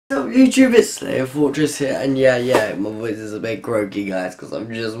So YouTube, it's Slayer Fortress here, and yeah, my voice is a bit croaky, guys, because I'm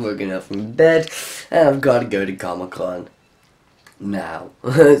just woken up from bed, and I've got to go to Comic-Con now.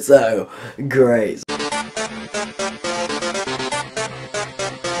 So, great.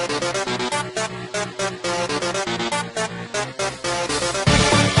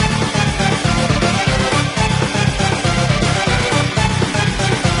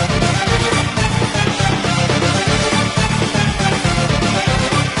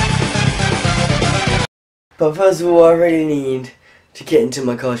 But first of all, I really need to get into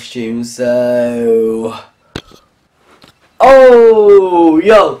my costume, so... Oh,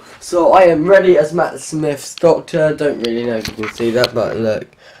 yo! So I am ready as Matt Smith's Doctor. Don't really know if you can see that, but look.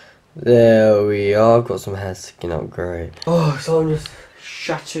 There we are. I've got some hair sticking out, great. Oh, so I'm just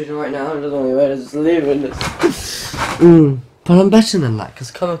shattered right now. I don't know where to leave this. But I'm better than that, because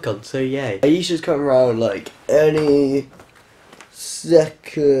Comic-Con, so yay. You should come around, like, any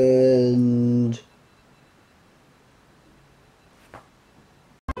second...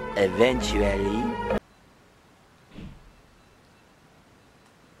 Eventually.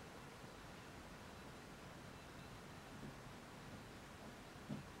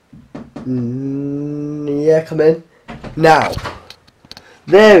 Yeah, come in. Now.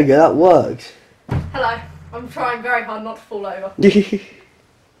 There we go, that works. Hello. I'm trying very hard not to fall over.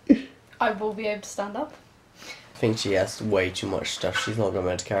 I will be able to stand up. I think she has way too much stuff. She's not going to be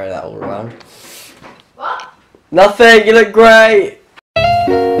able to carry that all around. What? Nothing, you look great.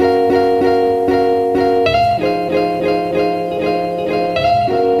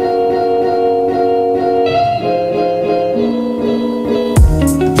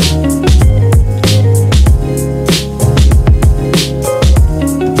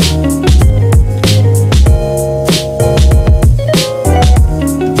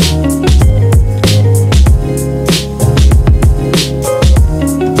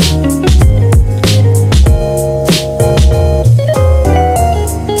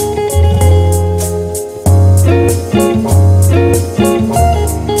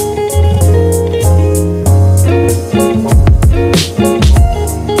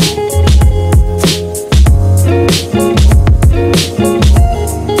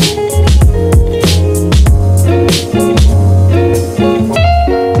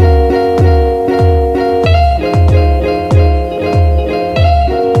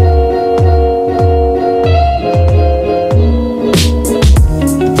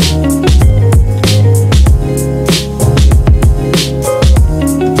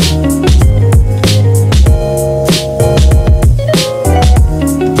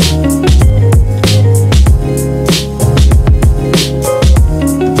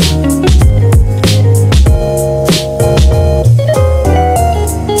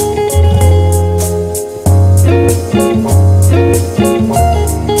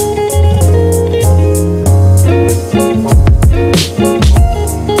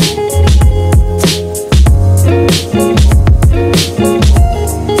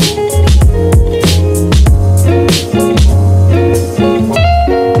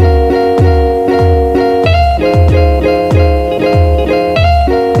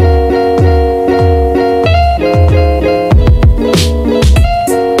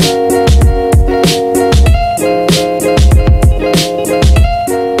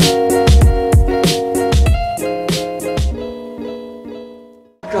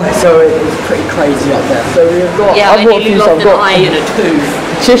 So it's pretty crazy up there. So we've got. Yeah, I've got a few. I've got an eye and a tooth.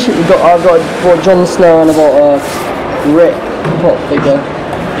 I've bought Jon Snow and I bought Rick pop figure.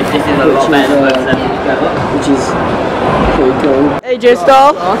 This is a lot better than which is pretty cool. Hey,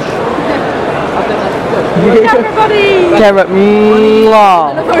 J-Star. Everybody! Camera.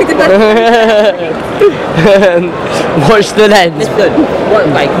 Watch the lens. Listen,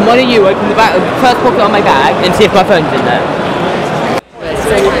 wait, can one of you open the back, first pocket on my bag and see if my phone's in there?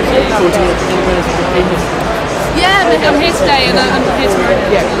 Yeah, I'm here today and I'm here tomorrow.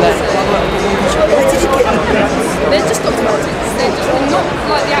 They're just Dr. Martens. They're not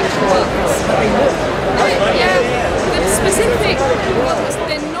like the actual ones. Yeah, the specific ones,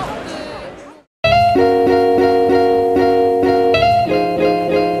 they're not the...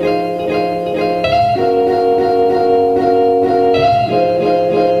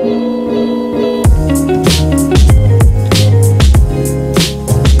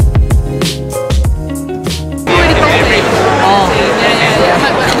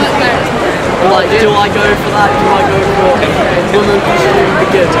 Do I go for that? Do I go for woman costume? Be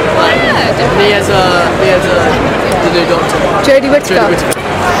good. Like, me as the new Doctor. Jodie Whittaker.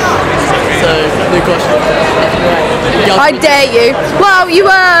 So, new question. I dare you. Well, you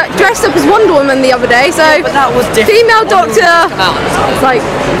were dressed up as Wonder Woman the other day, so But that was different. female doctor. It's like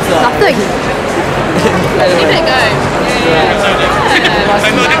nothing. Give it a go.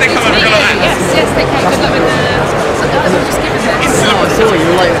 Yes, they came. Good luck with the. Just give it a go. I saw you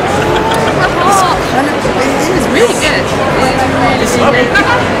were like, It's really good. There's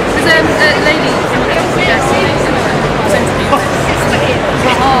a lady in the yes, sent to me.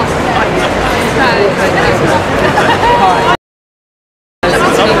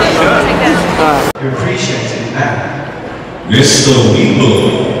 We appreciate it now. Mr. Weeble,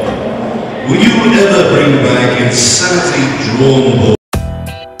 will you ever bring back insanity drawn ball?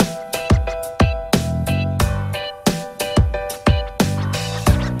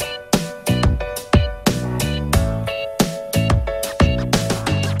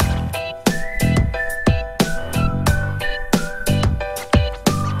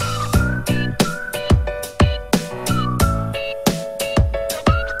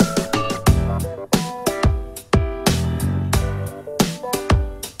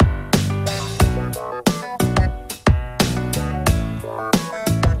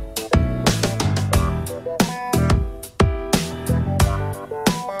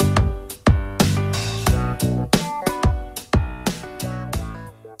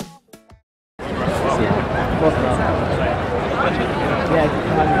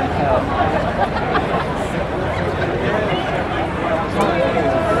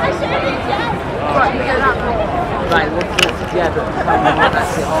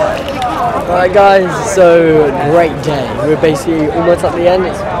 Alright guys, so great day. We're basically almost at the end.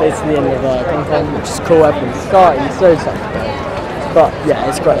 It's basically the end of Con, which is cool. Everyone's starting, so excited. But yeah,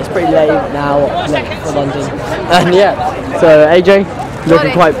 it's great. It's pretty late now, late for London. And yeah, so AJ,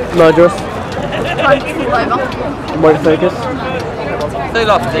 looking quite murderous. Won't focus. They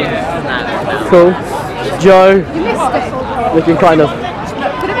love to. Cool. Joe, looking kind of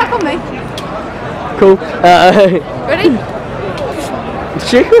Put it back on me. cool. Ready?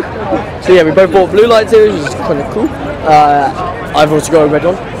 So yeah, we both bought blue lightsabers, which is kind of cool. I've also got a red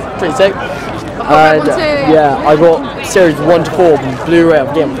one, pretty sick. And one too. yeah, I got series 1 to 4 Blu-ray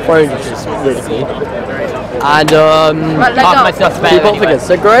of Game of Thrones, which is really cool. And Right, leg up. myself few pop figures.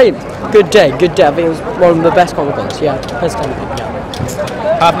 So great, good day, good day. I think it was one of the best Comic Cons. Yeah, best Comic Con.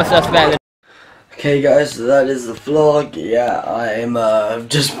 Yeah. Half myself better. Okay guys, so that is the vlog. Yeah, I am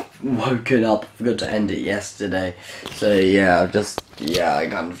just woken up. I forgot to end it yesterday. So yeah, I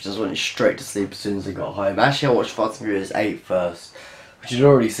kind of just went straight to sleep as soon as I got home. Actually, I watched Fast and Furious 8 first, which I'd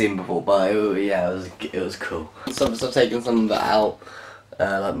already seen before, but it was cool. So I've taken some of it out,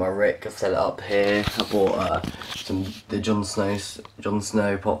 like my Rick. I've set it up here. I bought the Jon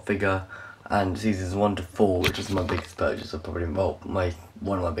Snow pop figure, and seasons 1 to 4, which is my biggest purchase.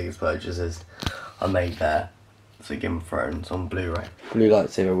 One of my biggest purchases I made there. So Game of Thrones on Blu-ray. Blue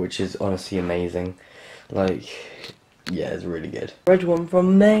lightsaber, which is honestly amazing. Like, yeah, it's really good. Red one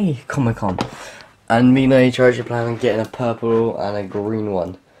from May Comic Con. And me and H are actually planning on getting a purple and a green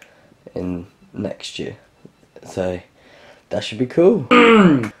one in next year. So that should be cool.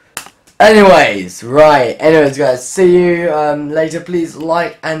 Anyways guys, see you later. Please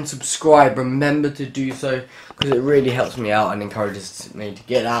like and subscribe. Remember to do so, because it really helps me out and encourages me to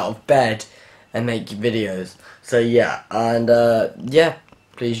get out of bed and make videos. So yeah, and yeah,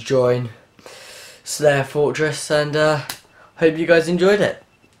 please join Slayer Fortress, and hope you guys enjoyed it.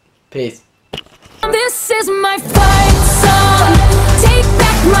 Peace. This is my fight song. Take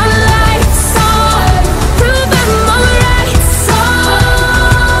back my life.